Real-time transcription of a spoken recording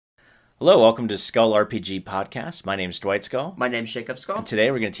Hello, welcome to Skull RPG Podcast. My name's Dwight Skull. My name's Jacob Skull. And today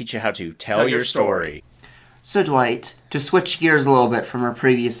we're going to teach you how to tell your story. So Dwight, to switch gears a little bit from our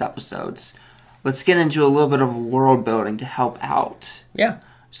previous episodes, let's get into a little bit of world building to help out. Yeah.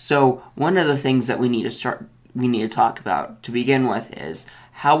 So one of the things that we need to talk about to begin with is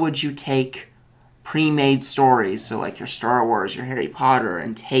how would you take pre-made stories, so like your Star Wars, your Harry Potter,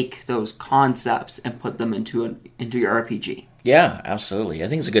 and take those concepts and put them into your RPG? Yeah, absolutely. I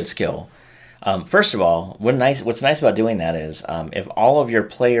think it's a good skill. First of all, what's nice about doing that is if all of your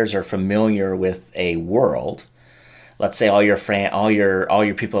players are familiar with a world, let's say all your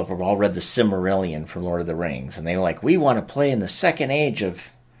people have all read the Silmarillion from Lord of the Rings, and they're like, we want to play in the second age of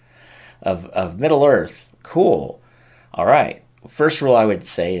Middle Earth. Cool. All right. First rule I would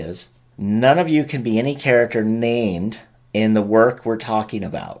say is none of you can be any character named in the work we're talking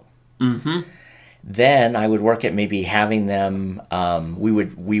about. Mm-hmm. Then I would work at maybe having them, we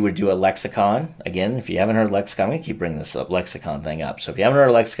would do a lexicon. Again, if you haven't heard lexicon, I'm going to keep bringing this lexicon thing up. So if you haven't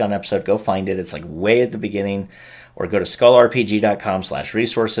heard a lexicon episode, go find it. It's like way at the beginning. Or go to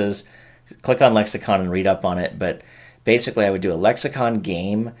skullrpg.com/resources, click on lexicon and read up on it. But basically I would do a lexicon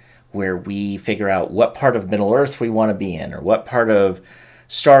game where we figure out what part of Middle Earth we want to be in, or what part of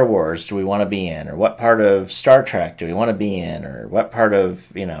Star Wars do we want to be in, or what part of Star Trek do we want to be in, or what part of,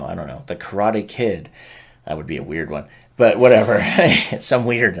 I don't know, the Karate Kid. That would be a weird one. But whatever. Some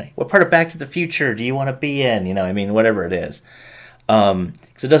weird thing. What part of Back to the Future do you want to be in? Whatever it is.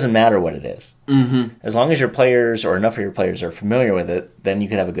 Because it doesn't matter what it is. Mm-hmm. As long as your players, or enough of your players, are familiar with it, then you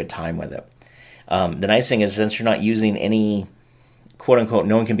can have a good time with it. The nice thing is, since you're not using any, quote-unquote,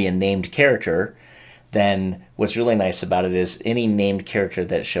 no one can be a named character, then what's really nice about it is any named character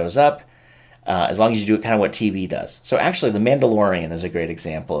that shows up, as long as you do it kind of what TV does. So actually, The Mandalorian is a great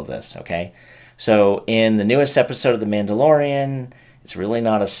example of this, okay? So in the newest episode of The Mandalorian, it's really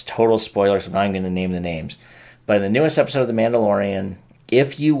not a total spoiler, so I'm not going to name the names. But in the newest episode of The Mandalorian,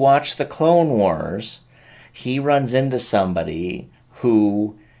 if you watch the Clone Wars, he runs into somebody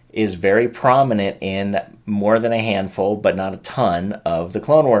who is very prominent in more than a handful, but not a ton, of the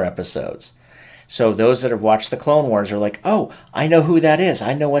Clone War episodes. So those that have watched the Clone Wars are like, oh, I know who that is.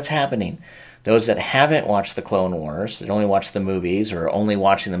 I know what's happening. Those that haven't watched the Clone Wars, that only watched the movies or only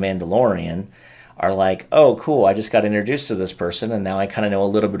watching The Mandalorian, are like, oh, cool, I just got introduced to this person, and now I kind of know a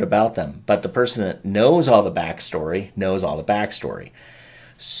little bit about them. But the person that knows all the backstory knows all the backstory.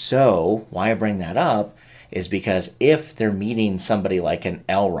 So why I bring that up is because if they're meeting somebody like an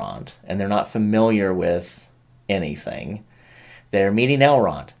Elrond, and they're not familiar with anything, they're meeting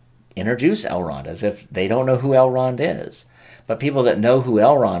Elrond. Introduce Elrond as if they don't know who Elrond is. But people that know who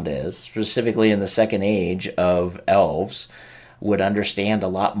Elrond is, specifically in the second age of elves, would understand a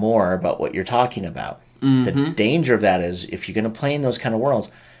lot more about what you're talking about. Mm-hmm. The danger of that is, if you're going to play in those kind of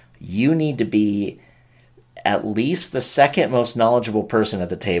worlds, you need to be at least the second most knowledgeable person at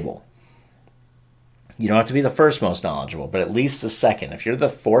the table. You don't have to be the first most knowledgeable, but at least the second. If you're the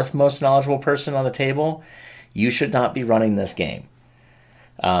fourth most knowledgeable person on the table, you should not be running this game.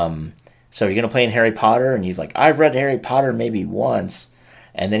 So you're going to play in Harry Potter, and you're like, I've read Harry Potter maybe once,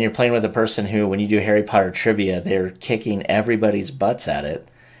 and then you're playing with a person who, when you do Harry Potter trivia, they're kicking everybody's butts at it.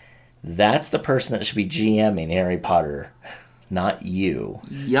 That's the person that should be GMing Harry Potter, not you.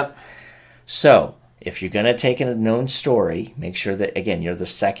 Yep. So if you're going to take a known story, make sure that, again, you're the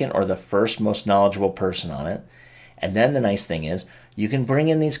second or the first most knowledgeable person on it. And then the nice thing is, you can bring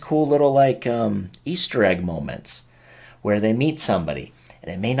in these cool little, Easter egg moments where they meet somebody.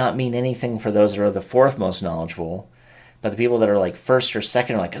 And it may not mean anything for those that are the fourth most knowledgeable, but the people that are like first or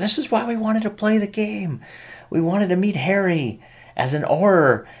second are like, this is why we wanted to play the game. We wanted to meet Harry as an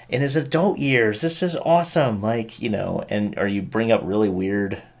Auror in his adult years. This is awesome. Or you bring up really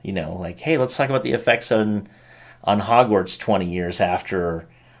weird, hey, let's talk about the effects on Hogwarts 20 years after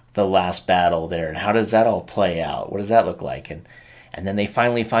the last battle there. And how does that all play out? What does that look like? And then they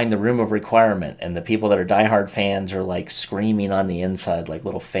finally find the room of requirement, and the people that are diehard fans are like screaming on the inside like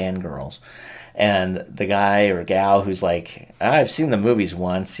little fangirls. And the guy or gal who's like, I've seen the movies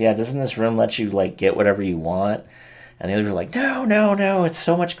once. Yeah, doesn't this room let you get whatever you want? And the others are like, no, it's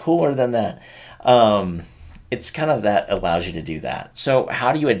so much cooler than that. It's kind of that allows you to do that. So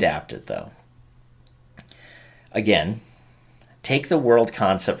how do you adapt it, though? Again, take the world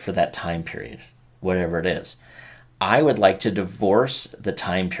concept for that time period, whatever it is. I would like to divorce the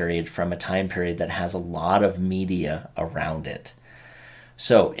time period from a time period that has a lot of media around it.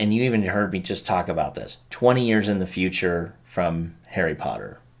 So, and you even heard me just talk about this, 20 years in the future from Harry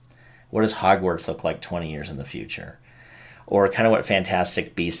Potter. What does Hogwarts look like 20 years in the future? Or kind of what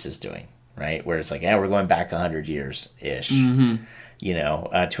Fantastic Beasts is doing, right? Where it's like, we're going back 100 years-ish. Mm-hmm.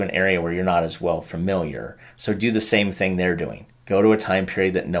 to an area where you're not as well familiar. So do the same thing they're doing. Go to a time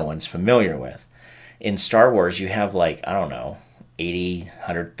period that no one's familiar with. In Star Wars, you have like, I don't know, 80,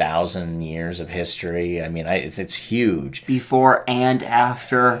 100,000 years of history. I mean, it's huge. Before and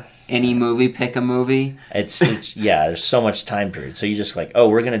after any movie, pick a movie. It's yeah, there's so much time period. So you just like, oh,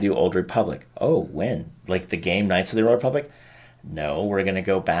 we're going to do Old Republic. Oh, when? Like the game Knights of the Old Republic? No, we're going to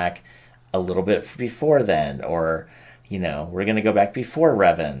go back a little bit before then. Or, we're going to go back before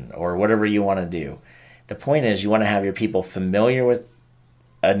Revan or whatever you want to do. The point is you want to have your people familiar with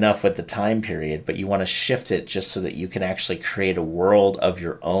enough with the time period, but you want to shift it just so that you can actually create a world of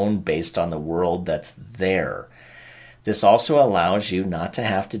your own based on the world that's there. This also allows you not to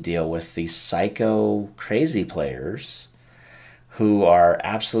have to deal with these psycho crazy players who are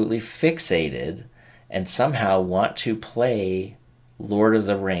absolutely fixated and somehow want to play Lord of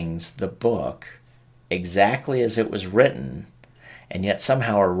the Rings, the book, exactly as it was written, and yet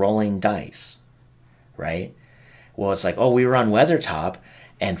somehow are rolling dice, right? Well, it's like, oh, we were on Weathertop,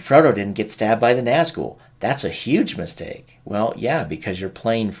 and Frodo didn't get stabbed by the Naz Ghul. That's a huge mistake. Well, yeah, because you're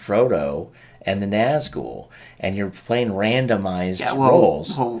playing Frodo and the Naz Ghul, and you're playing randomized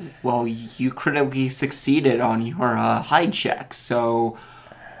roles. Well, you critically succeeded on your hide check, so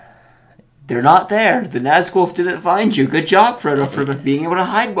they're not there. The Naz Ghul didn't find you. Good job, Frodo, for being able to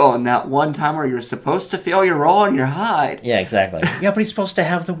hide well in that one time where you're supposed to fail your roll on your hide. Yeah, exactly. Yeah, but he's supposed to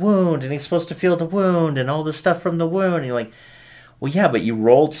have the wound, and he's supposed to feel the wound, and all the stuff from the wound, and you're like, well, yeah, but you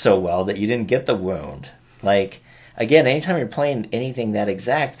rolled so well that you didn't get the wound. Like, again, anytime you're playing anything that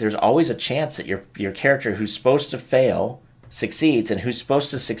exact, there's always a chance that your character who's supposed to fail succeeds, and who's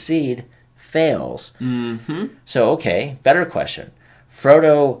supposed to succeed fails. Mm-hmm. So, okay, better question.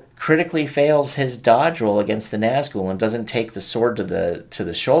 Frodo critically fails his dodge roll against the Naz Ghul and doesn't take the sword to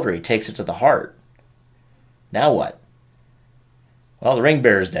the shoulder. He takes it to the heart. Now what? Well, the ring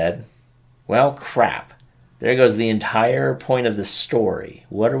bearer's dead. Well, crap. There goes the entire point of the story.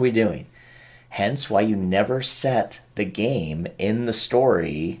 What are we doing? Hence why you never set the game in the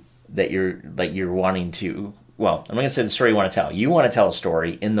story that you're wanting to. Well, I'm not going to say the story you want to tell. You want to tell a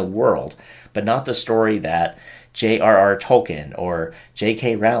story in the world, but not the story that J.R.R. Tolkien or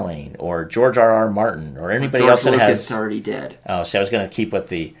J.K. Rowling or George R.R. Martin or anybody else that Lucas has already did. Oh, see, I was going to keep with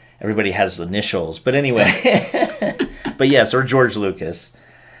the everybody has initials, but anyway. But yes, or George Lucas,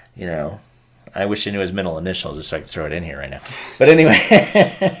 I wish I knew his middle initials just so I could throw it in here right now. But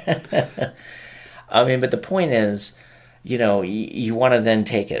anyway, I mean, but the point is, you want to then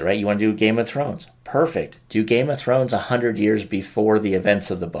take it, right? You want to do Game of Thrones. Perfect. Do Game of Thrones 100 years before the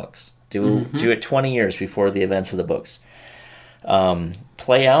events of the books. Do it 20 years before the events of the books.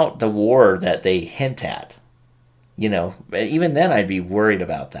 Play out the war that they hint at. Even then I'd be worried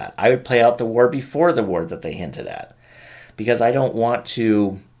about that. I would play out the war before the war that they hinted at. Because I wouldn't want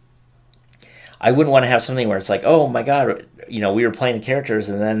to have something where it's like, oh my God, we were playing characters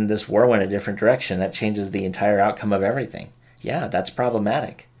and then this war went a different direction. That changes the entire outcome of everything. Yeah, that's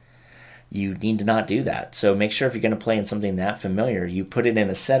problematic. You need to not do that. So make sure if you're going to play in something that familiar, you put it in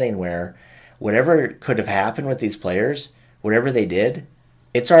a setting where whatever could have happened with these players, whatever they did,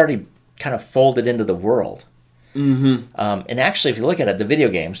 it's already kind of folded into the world. Mm-hmm. And actually, if you look at it, the video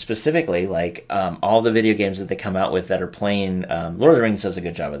games specifically, like all the video games that they come out with that are playing, Lord of the Rings does a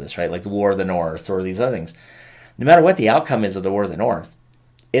good job of this, right? Like the War of the North or these other things. No matter what the outcome is of the War of the North,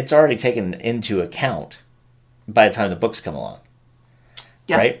 it's already taken into account by the time the books come along.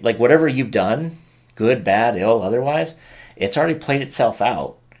 Yeah. Right? Like whatever you've done, good, bad, ill, otherwise, it's already played itself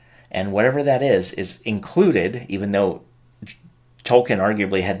out. And whatever that is included, even though Tolkien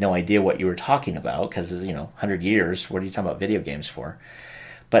arguably had no idea what you were talking about because, 100 years, what are you talking about video games for?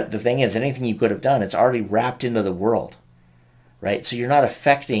 But the thing is, anything you could have done, it's already wrapped into the world, right? So you're not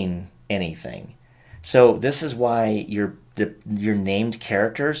affecting anything. So this is why your named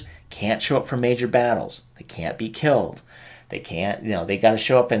characters can't show up for major battles. They can't be killed. They can't, they got to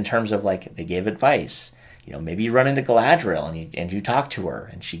show up in terms of like they gave advice. Maybe you run into Galadriel and you talk to her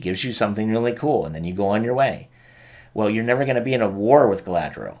and she gives you something really cool and then you go on your way. Well, you're never going to be in a war with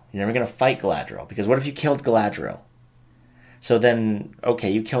Galadriel. You're never going to fight Galadriel because what if you killed Galadriel? So then, okay,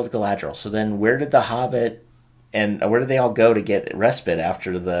 you killed Galadriel. So then where did the Hobbit and where did they all go to get respite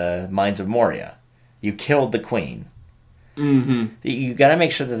after the Mines of Moria? You killed the queen. Mm-hmm. You got to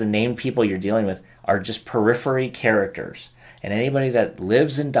make sure that the named people you're dealing with are just periphery characters. And anybody that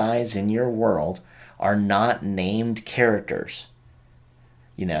lives and dies in your world are not named characters.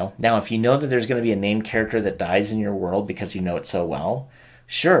 Now if you know that there's going to be a named character that dies in your world because you know it so well,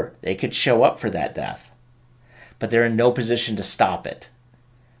 sure, they could show up for that death. But they're in no position to stop it.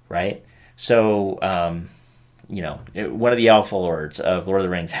 Right? So, one of the Alpha Lords of Lord of the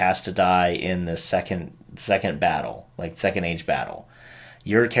Rings has to die in the second battle, like Second Age battle.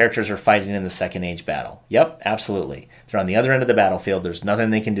 Your characters are fighting in the Second Age battle. Yep, absolutely. They're on the other end of the battlefield. There's nothing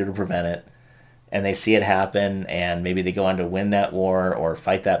they can do to prevent it. And they see it happen, and maybe they go on to win that war or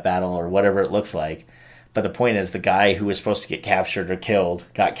fight that battle or whatever it looks like. But the point is, the guy who was supposed to get captured or killed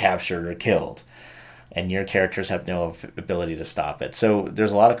got captured or killed. And your characters have no ability to stop it. So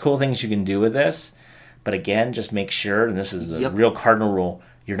there's a lot of cool things you can do with this. But again, just make sure, and this is the real cardinal rule,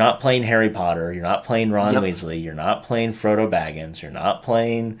 you're not playing Harry Potter, you're not playing Ron Weasley, you're not playing Frodo Baggins, you're not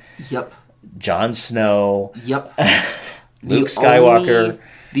playing Jon Snow, Luke Skywalker.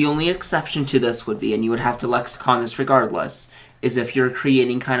 The only exception to this would be, and you would have to lexicon this regardless, is if you're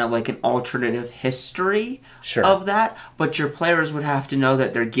creating kind of like an alternative history of that, but your players would have to know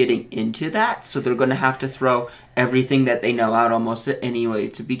that they're getting into that, so they're going to have to throw everything that they know out almost anyway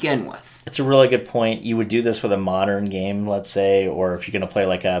to begin with. It's a really good point. You would do this with a modern game, let's say, or if you're going to play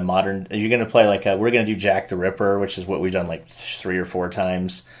like a modern, you're going to play like a, we're going to do Jack the Ripper, which is what we've done like 3 or 4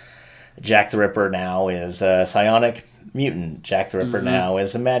 times. Jack the Ripper now is a psionic mutant. Jack the Ripper now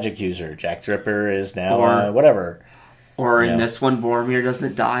is a magic user. Jack the Ripper is now whatever. Or in this one, Boromir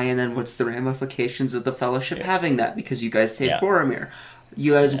doesn't die, and then what's the ramifications of the Fellowship having that because you guys saved Boromir?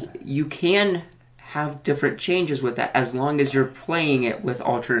 You guys, you can have different changes with that as long as you're playing it with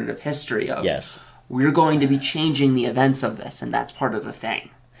alternative history of we're going to be changing the events of this, and that's part of the thing.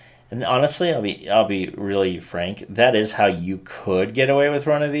 And honestly, I'll be really frank. That is how you could get away with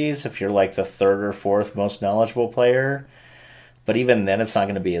one of these if you're like the 3rd or 4th most knowledgeable player. But even then, it's not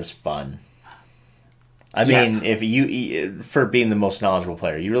going to be as fun. I mean, if you for being the most knowledgeable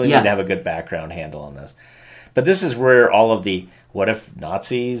player, you really need to have a good background handle on this. But this is where all of the what if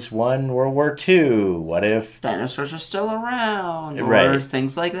Nazis won World War II? What if dinosaurs are still around? Or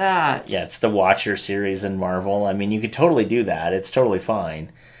things like that. Yeah, it's the Watcher series in Marvel. I mean, you could totally do that. It's totally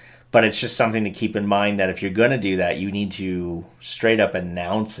fine. But it's just something to keep in mind that if you're going to do that, you need to straight up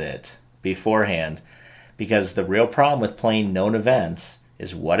announce it beforehand. Because the real problem with playing known events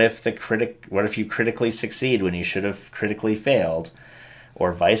is what if you critically succeed when you should have critically failed,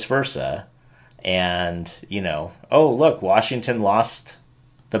 or vice versa, and oh look, Washington lost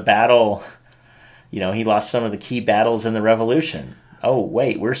the battle, he lost some of the key battles in the Revolution. Oh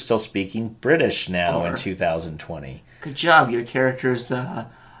wait, we're still speaking British now in 2020. Good job, your characters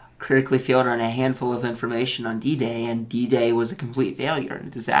critically failed on a handful of information on D-Day, and D-Day was a complete failure and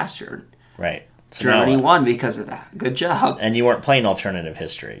a disaster. Right. So Germany won because of that. Good job. And you weren't playing alternative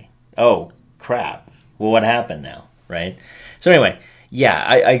history. Oh, crap. Well, what happened now, right? So anyway, yeah,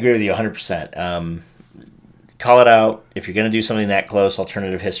 I agree with you 100%. Call it out. If you're going to do something that close,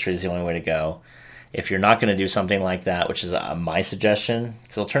 alternative history is the only way to go. If you're not going to do something like that, which is my suggestion,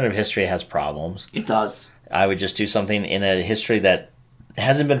 because alternative history has problems. It does. I would just do something in a history that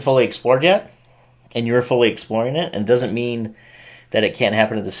hasn't been fully explored yet, and you're fully exploring it, and it doesn't mean that it can't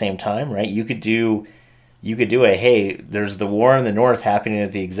happen at the same time, right? You could do a, hey, there's the war in the north happening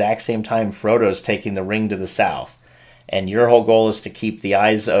at the exact same time Frodo's taking the ring to the south. And your whole goal is to keep the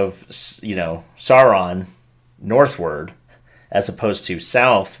eyes of, Sauron northward as opposed to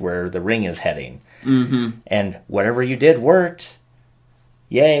south where the ring is heading. Mm-hmm. And whatever you did worked.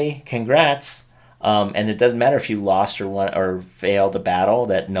 Yay, congrats. And it doesn't matter if you lost or won or failed a battle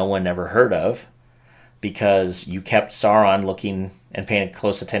that no one ever heard of, because you kept Sauron looking and paying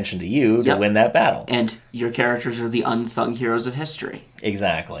close attention to you to win that battle. And your characters are the unsung heroes of history.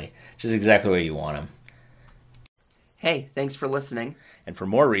 Exactly. Which is exactly where you want them. Hey, thanks for listening. And for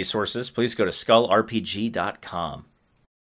more resources, please go to skullrpg.com.